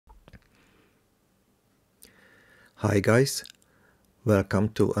Hi guys, welcome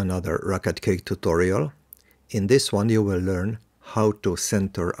to another RocketCake tutorial. In this one you will learn how to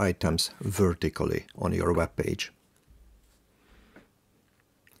center items vertically on your web page.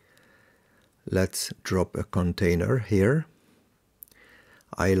 Let's drop a container here.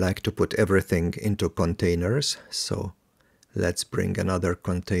 I like to put everything into containers, so let's bring another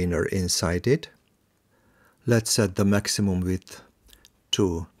container inside it. Let's set the maximum width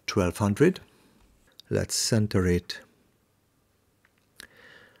to 1200. Let's center it.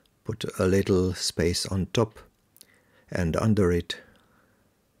 Put a little space on top and under it.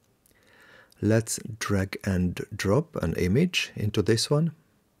 Let's drag and drop an image into this one.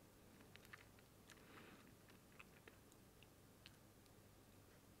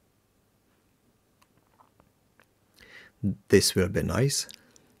 This will be nice.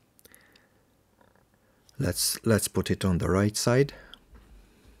 Let's put it on the right side.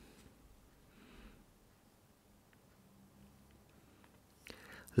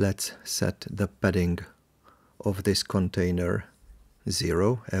 Let's set the padding of this container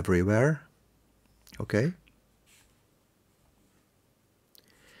 0 everywhere. Okay.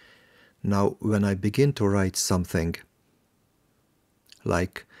 Now when I begin to write something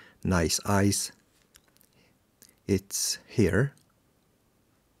like nice eyes, it's here.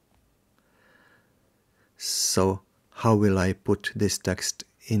 So how will I put this text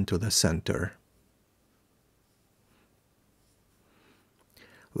into the center?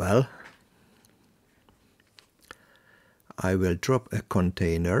 Well, I will drop a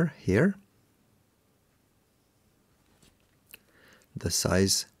container here. The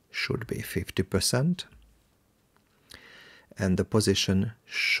size should be 50%. And the position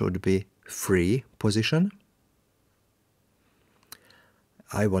should be free position.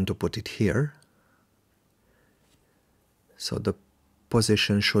 I want to put it here. So the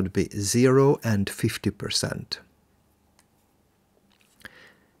position should be 0 and 50%.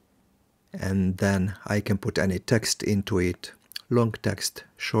 And then I can put any text into it, long text,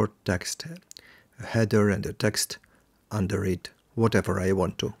 short text, a header and a text under it, whatever I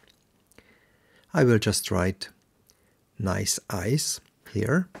want to. I will just write nice eyes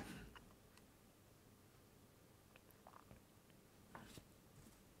here.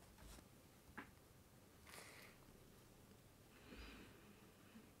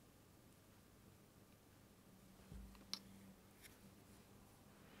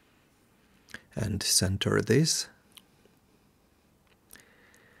 And center this.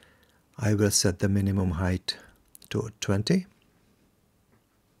 I will set the minimum height to 20.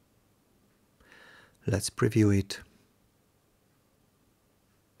 Let's preview it.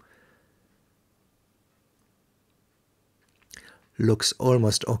 Looks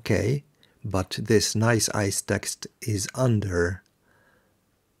almost okay, but this nice eyes text is under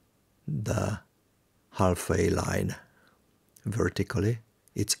the halfway line vertically.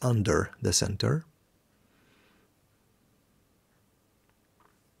 It's under the center.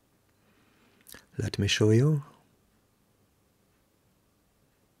 Let me show you.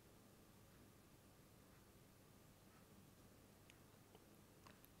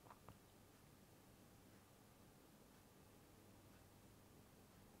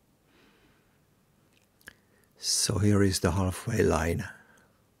 So here is the halfway line.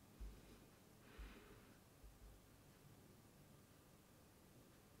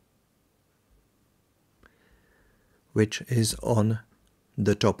 Which is on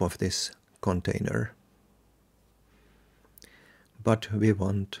the top of this container. But we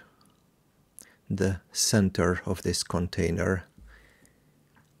want the center of this container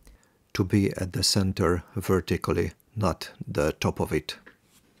to be at the center vertically, not the top of it.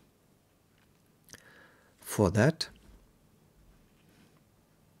 For that,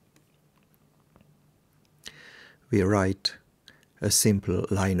 we write a simple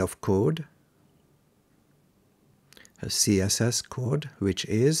line of code, a CSS code, which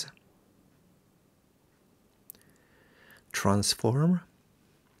is transform :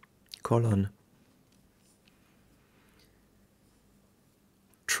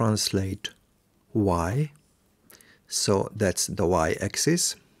 translate y, so that's the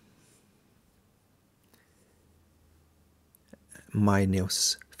y-axis,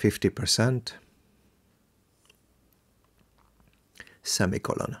 minus 50%,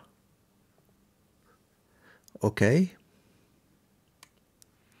 semicolon. Okay.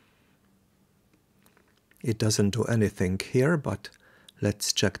 It doesn't do anything here, but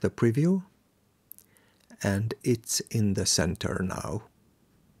let's check the preview. And it's in the center now.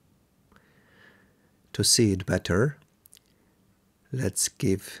 To see it better, let's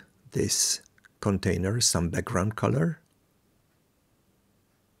give this container some background color.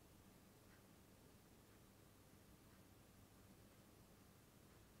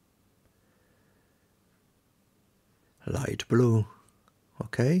 light blue.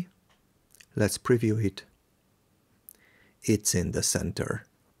 Okay, let's preview it. It's in the center.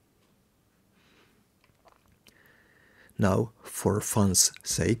 Now, for fun's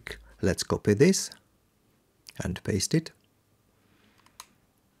sake, let's copy this and paste it.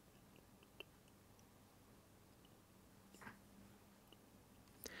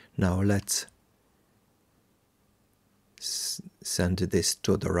 Now let's send this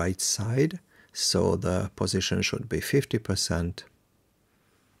to the right side, so the position should be 50%.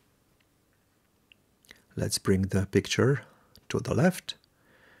 Let's bring the picture to the left.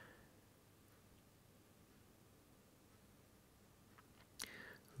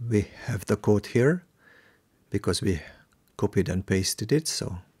 We have the code here because we copied and pasted it,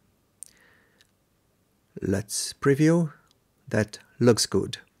 so let's preview. That looks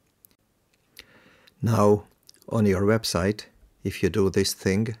good. Now, on your website, if you do this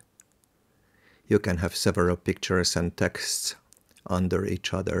thing, you can have several pictures and texts under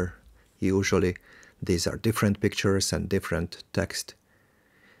each other. Usually these are different pictures and different text,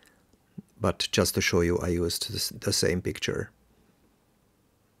 but just to show you, I used the same picture.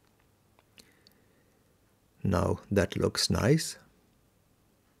 Now that looks nice.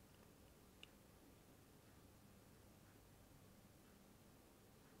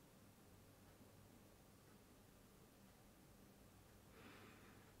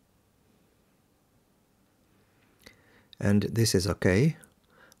 And this is okay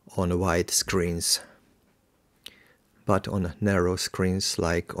on wide screens. But on narrow screens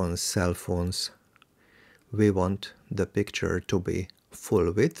like on cell phones, we want the picture to be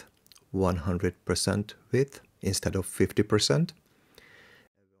full width, 100% width instead of 50%.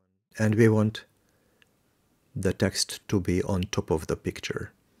 And we want the text to be on top of the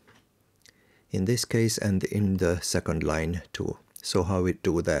picture. In this case and in the second line too. So how we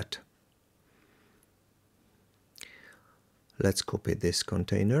do that? Let's copy this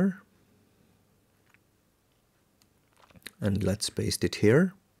container and let's paste it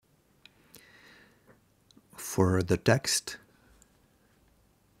here. For the text,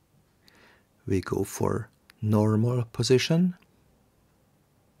 we go for normal position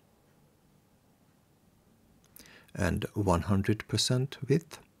and 100%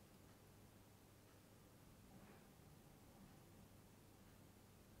 width.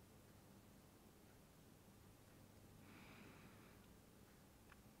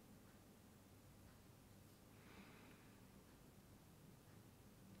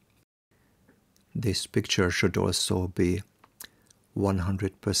 This picture should also be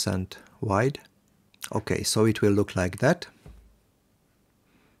 100% wide. Okay, so it will look like that.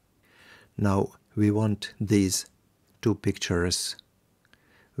 Now we want these two pictures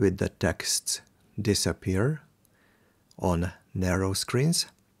with the texts disappear on narrow screens.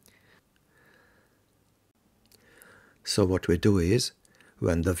 So what we do is,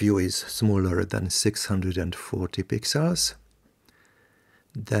 when the view is smaller than 640 pixels,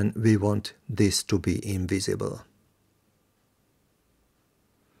 then we want this to be invisible.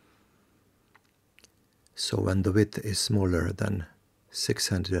 So when the width is smaller than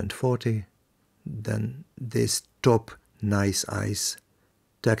 640, then this top nice eyes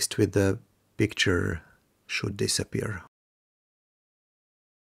text with the picture should disappear.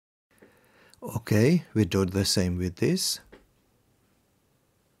 Okay, we do the same with this.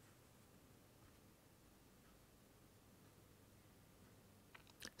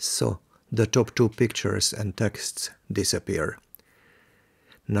 So the top two pictures and texts disappear.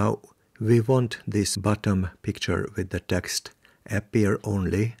 Now we want this bottom picture with the text appear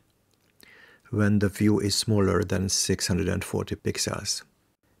only when the view is smaller than 640 pixels.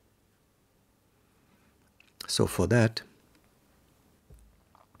 So for that,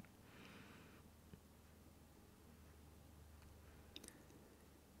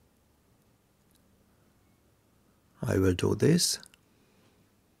 I will do this.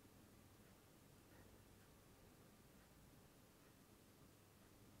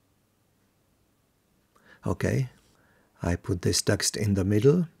 Okay, I put this text in the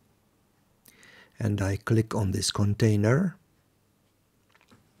middle and I click on this container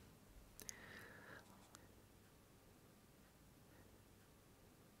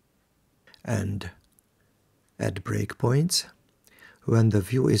and add breakpoints. When the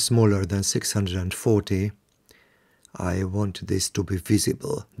view is smaller than 640, I want this to be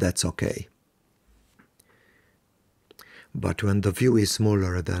visible. That's okay. But when the view is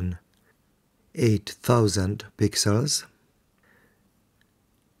smaller than 8000 pixels,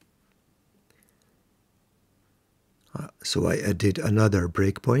 so I added another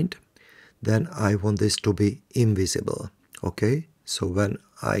breakpoint, then I want this to be invisible. Okay, so when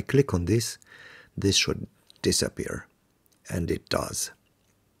I click on this, this should disappear. and it does.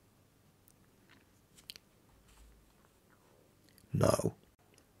 Now,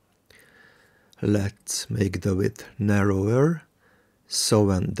 let's make the width narrower. So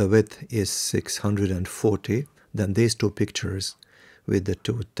when the width is 640, then these two pictures with the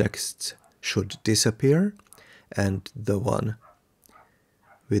two texts should disappear, and the one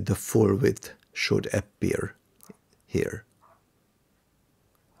with the full width should appear here.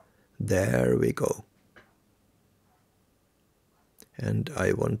 There we go. And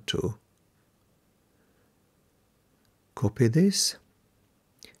I want to copy this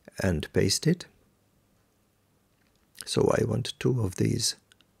and paste it. So I want two of these.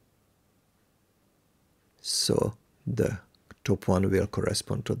 So the top one will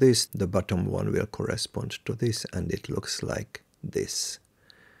correspond to this, the bottom one will correspond to this, and it looks like this.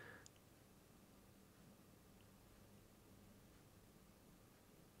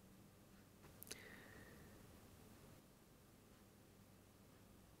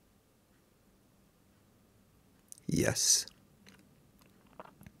 Yes.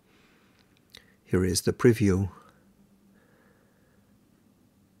 Here is the preview.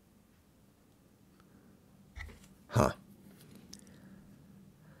 Huh.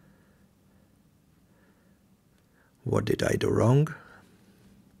 What did I do wrong?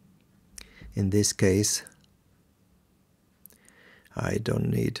 In this case, I don't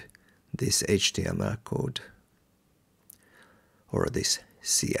need this HTML code or this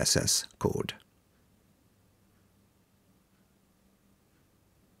CSS code.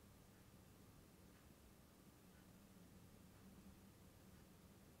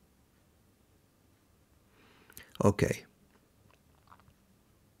 Okay.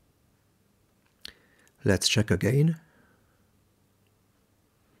 Let's check again.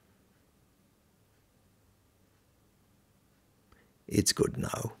 It's good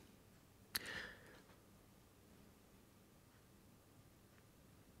now.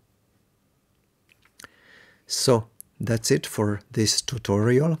 So that's it for this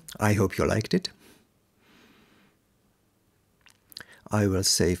tutorial. I hope you liked it. I will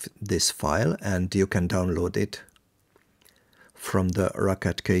save this file and you can download it from the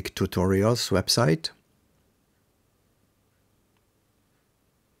RocketCake tutorials website.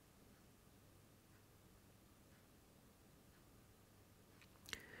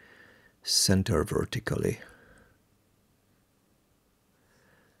 Center vertically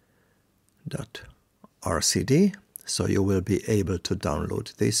 .rcd, so you will be able to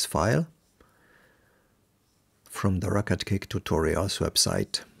download this file from the RocketCake tutorials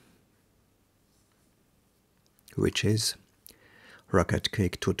website, which is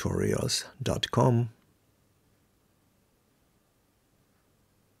rocketcaketutorials.com.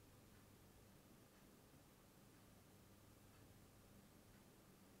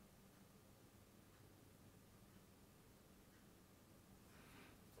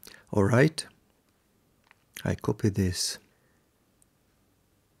 All right, I copy this.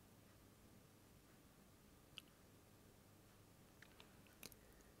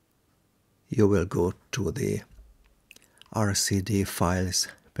 You will go to the RCD files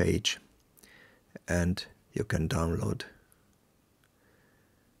page and you can download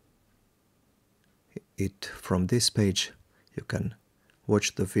it from this page. You can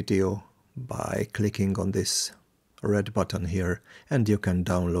watch the video by clicking on this red button here, and you can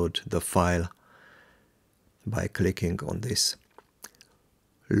download the file by clicking on this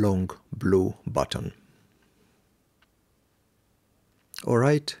long blue button.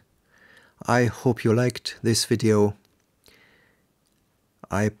 Alright, I hope you liked this video.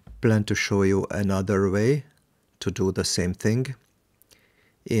 I plan to show you another way to do the same thing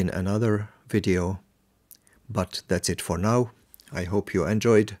in another video, but that's it for now. I hope you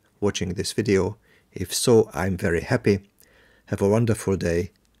enjoyed watching this video. If so, I'm very happy. Have a wonderful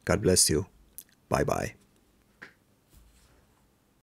day. God bless you. Bye bye.